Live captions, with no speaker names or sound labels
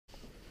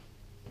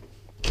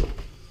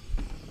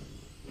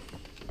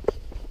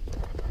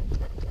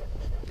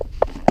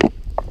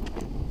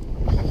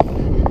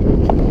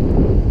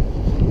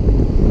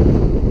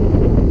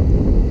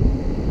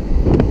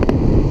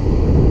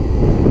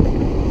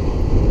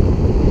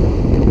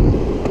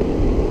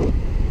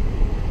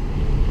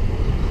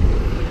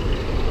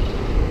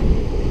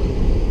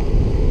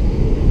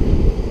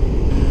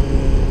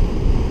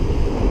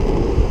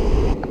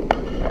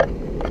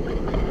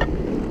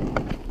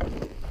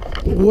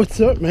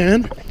What's up,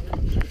 man?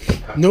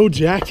 No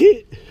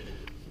jacket?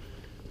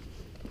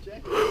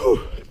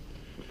 Whew.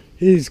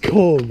 He's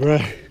cold, bruh.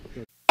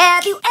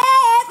 Have you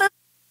ever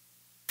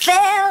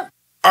felt?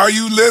 Are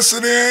you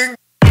listening?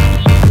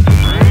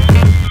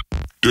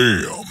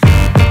 Damn.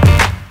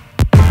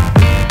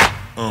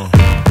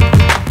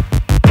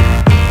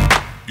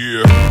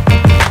 Yeah.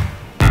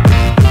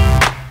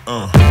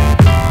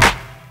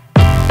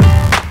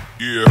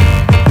 Yeah.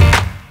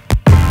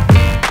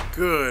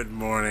 Good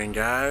morning,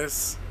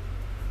 guys.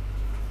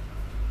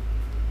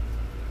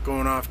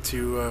 Going off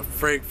to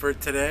Frankfurt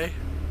today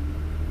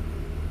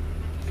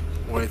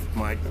with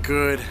my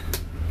good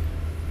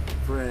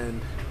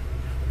friend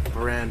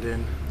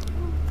Brandon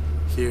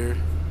here.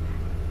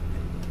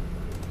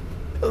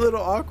 A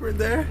little awkward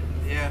there.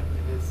 Yeah, it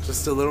is.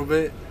 Just a little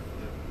bit.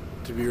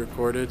 To be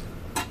recorded.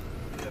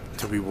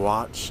 To be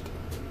watched.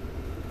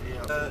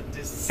 Yeah.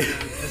 This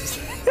is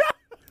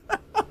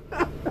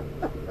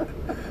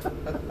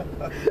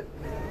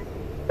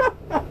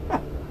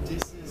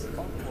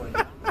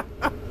awkward.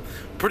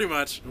 Pretty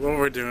much what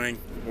we're doing,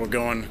 we're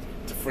going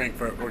to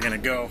Frankfurt. We're gonna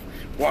go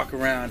walk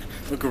around,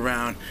 look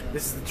around.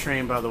 This is the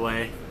train, by the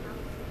way.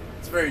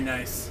 It's very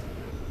nice.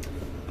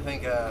 I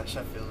think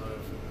Sheffield would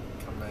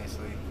have come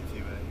nicely if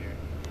he were here.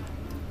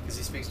 Because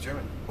he speaks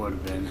German. Would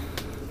have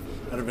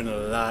been a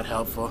lot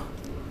helpful.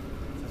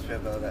 Since we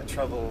have that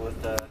trouble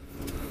with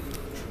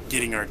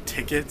Getting our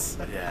tickets.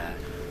 Yeah,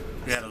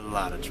 we had a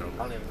lot of trouble.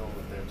 I don't even know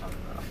what they're talking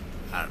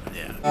about.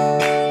 Yeah.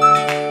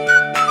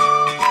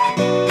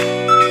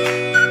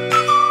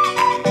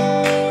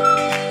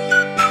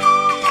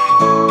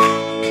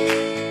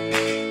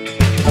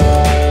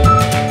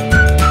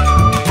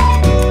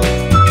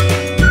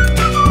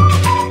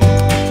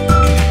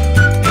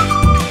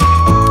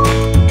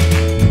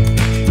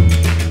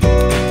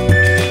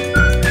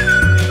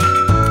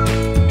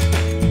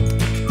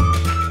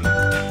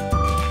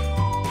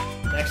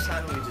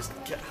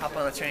 Hop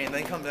on the train,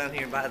 then come down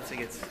here and buy the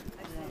tickets.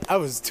 That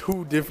was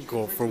too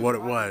difficult for what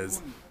it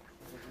was.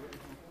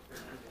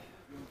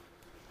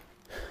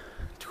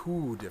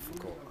 Too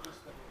difficult.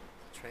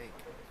 Train.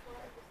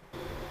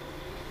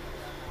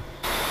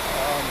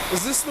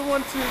 Is this the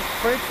one to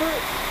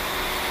Frankfurt?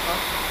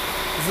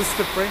 Huh? Is this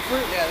to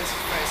Frankfurt? Yeah, this is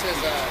it says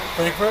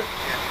Frankfurt?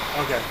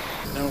 Yeah. Okay.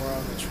 Now we're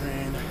on the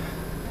train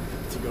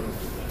to go to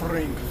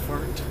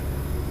Frankfurt.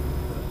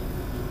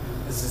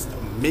 This is an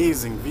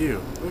amazing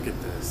view. Look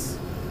at this.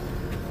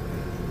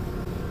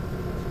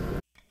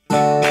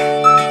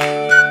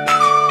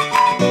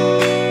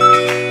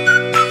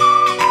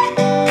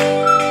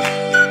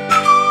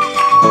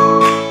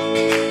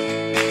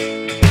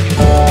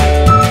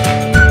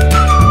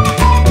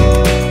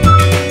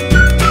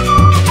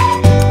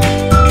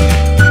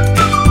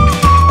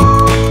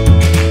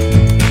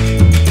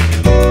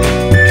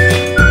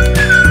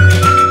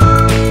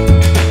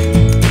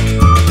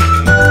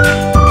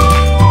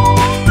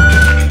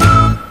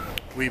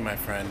 We, my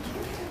friend,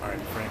 are in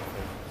Frankfurt.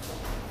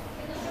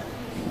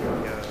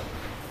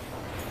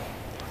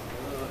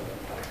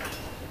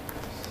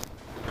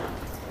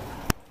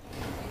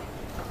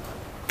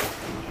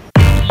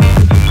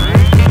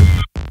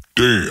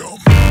 Damn.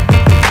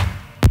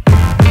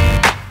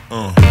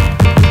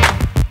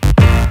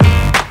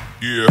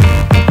 Yeah.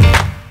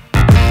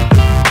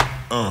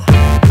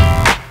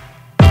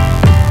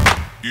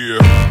 Yeah.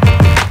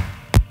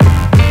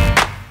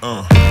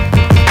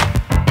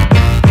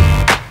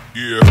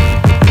 Yeah.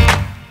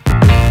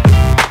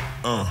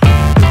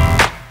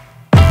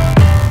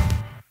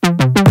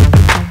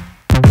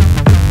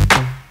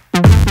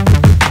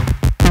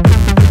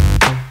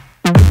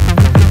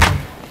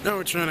 Now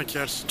we're trying to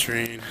catch the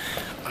train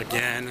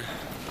again.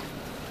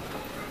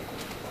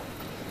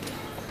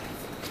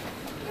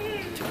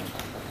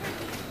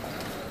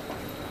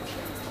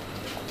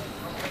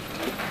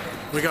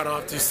 We got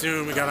off too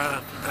soon. We got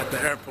off at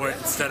the airport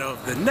instead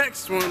of the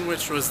next one,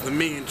 which was the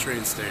main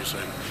train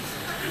station.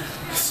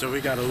 So we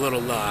got a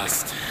little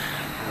lost.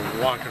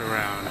 We're walking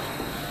around.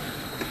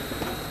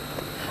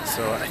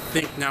 So I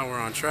think now we're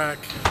on track.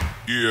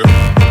 Yeah.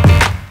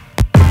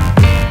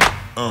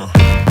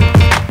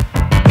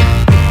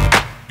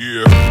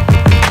 Yeah.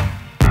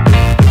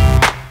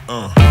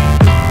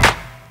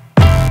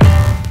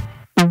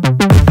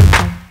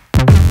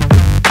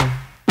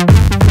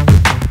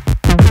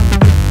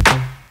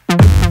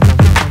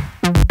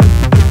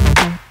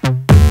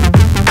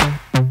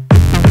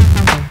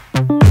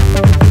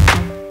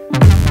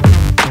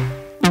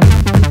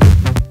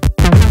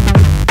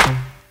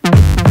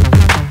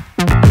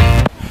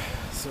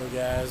 So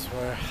guys,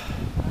 we're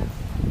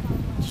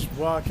just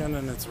walking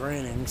and it's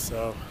raining,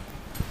 so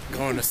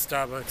going to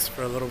Starbucks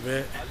for a little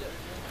bit,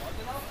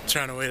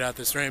 trying to wait out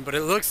this rain, but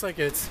it looks like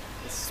it's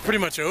pretty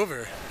much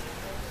over.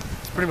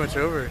 It's pretty much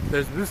over.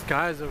 There's blue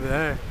skies over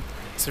there.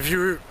 So if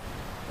you're,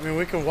 I mean,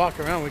 we can walk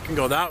around, we can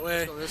go that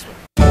way. Let's go this way.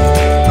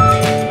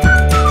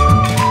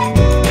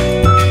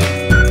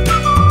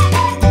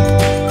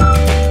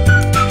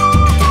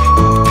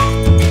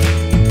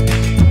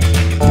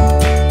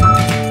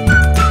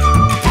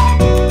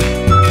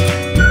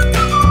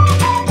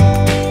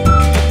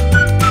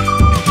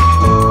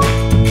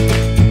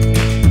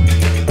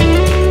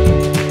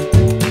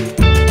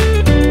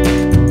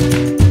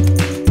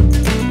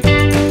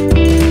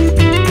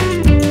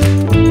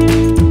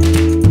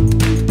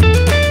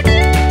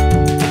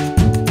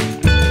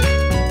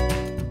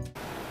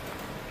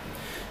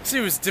 See,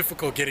 it was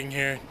difficult getting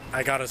here.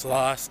 I got us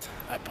lost.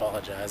 I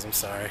apologize. I'm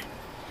sorry.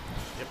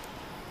 Yep.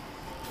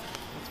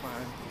 That's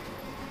fine.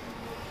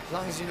 As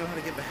long as you know how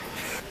to get back.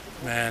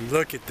 Man,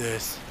 look at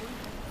this.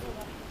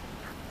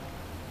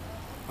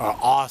 Or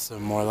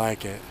awesome, more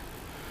like it.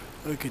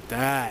 Look at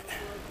that.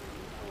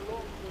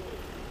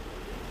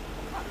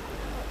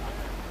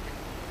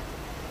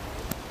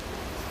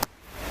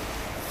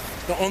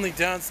 The only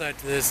downside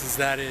to this is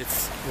that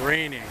it's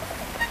raining.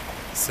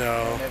 So.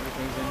 And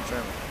everything's in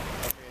German.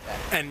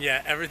 And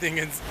yeah, everything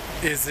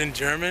is in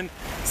German.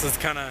 So it's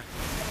kind of.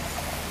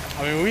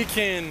 I mean, we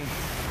can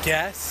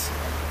guess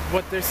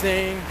what they're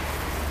saying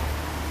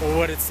or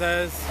what it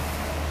says.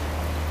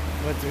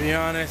 But to be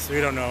honest,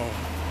 we don't know.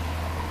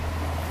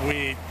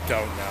 We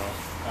don't know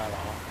at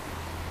all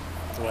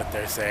what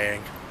they're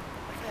saying.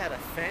 I had a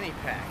fanny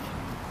pack.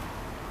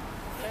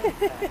 Fanny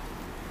pack.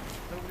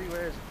 Nobody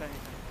wears a fanny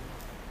pack.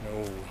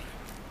 No.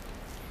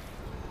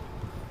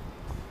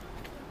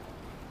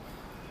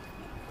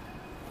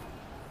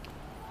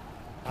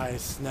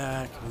 Ice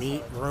snack,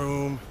 meat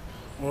room,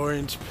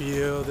 orange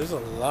peel. There's a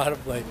lot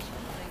of like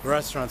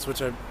restaurants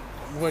which are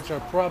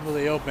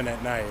probably open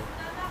at night.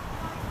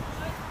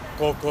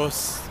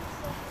 Cocos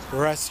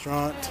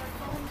restaurant.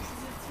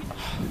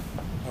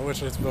 I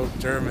wish I spoke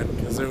German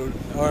because it would,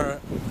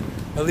 or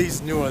at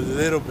least knew a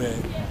little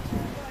bit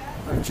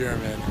of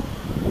German.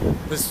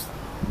 This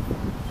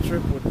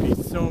trip would be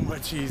so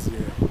much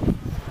easier.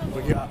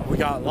 We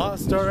got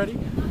lost already.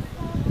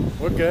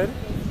 We're good.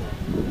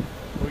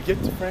 We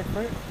get to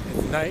Frankfurt.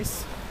 It's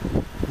nice.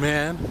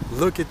 Man,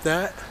 look at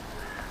that.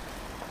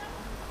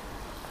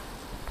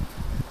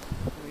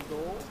 We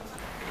go.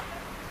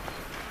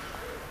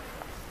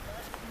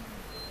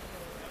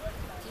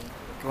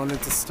 Going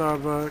into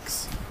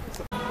Starbucks.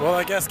 Well,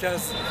 I guess,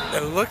 guys,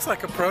 it looks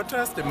like a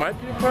protest. It might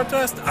be a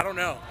protest. I don't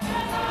know.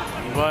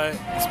 But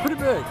it's pretty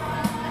big.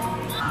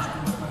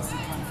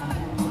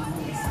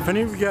 If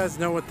any of you guys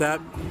know what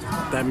that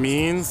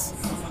means,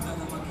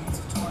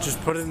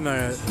 just put it in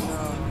the...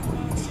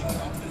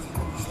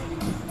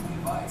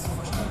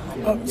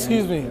 Oh,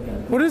 excuse me.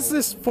 What is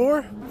this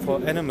for? For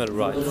animal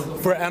rights.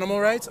 For animal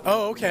rights?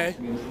 Oh, okay.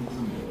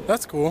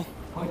 That's cool.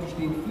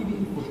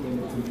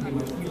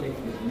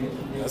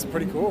 That's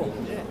pretty cool.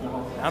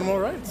 Animal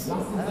rights. I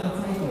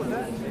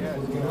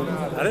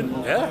didn't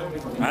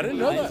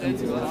know that.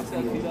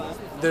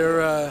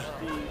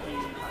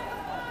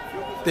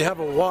 They have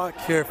a walk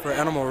here for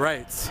animal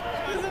rights.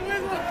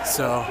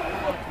 So.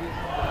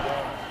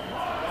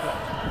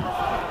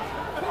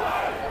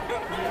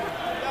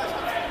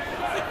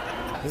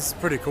 This is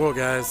pretty cool,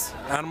 guys.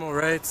 Animal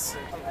rights.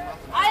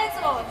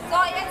 Also,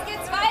 so jetzt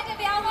geht's weiter.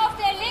 Wir haben auf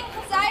der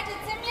linken Seite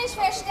ziemlich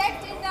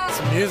versteckt in der...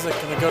 Some music.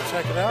 Can I go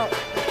check it out?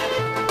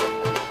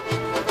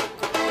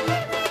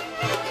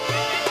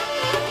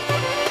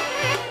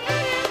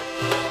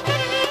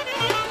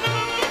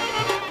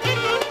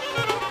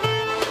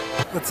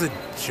 That's a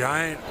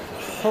giant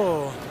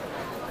hole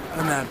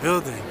in that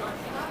building.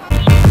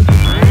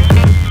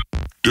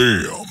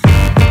 Damn.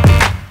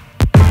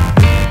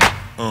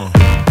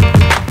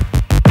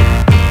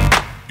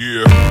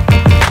 Yeah.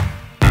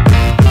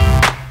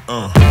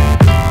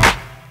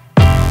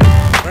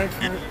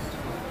 Frankfurt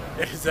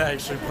is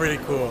actually pretty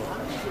cool.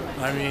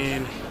 I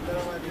mean,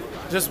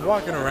 just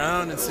walking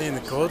around and seeing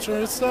the culture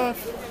and stuff.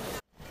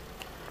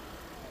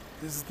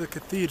 This is the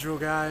cathedral,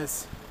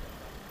 guys.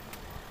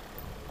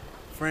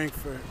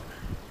 Frankfurt.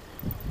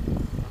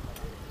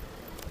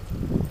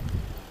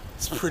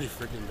 It's pretty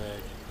freaking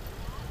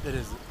big.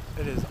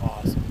 It is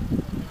awesome.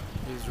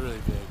 It is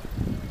really big.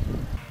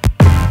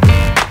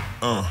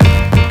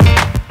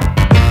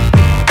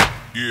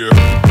 Yeah.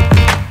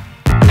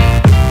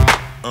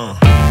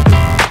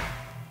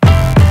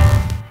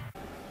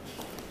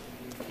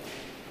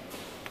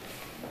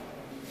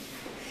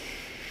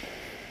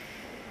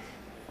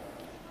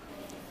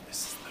 This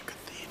is the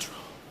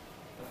cathedral.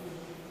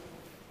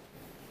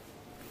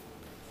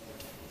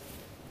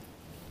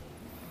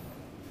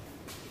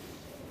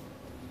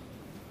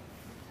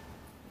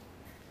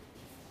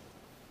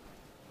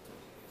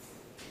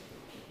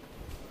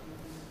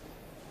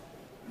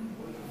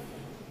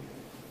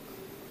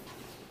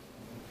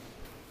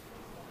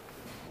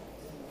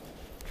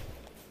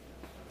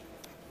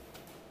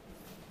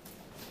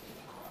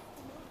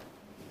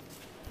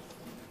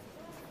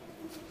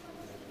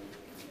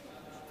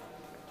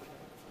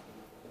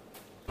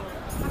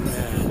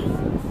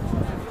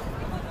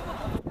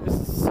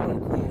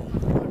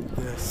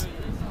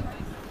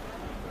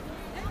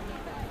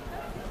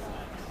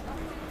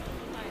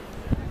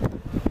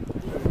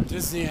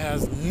 Disney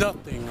has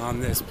nothing on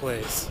this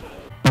place.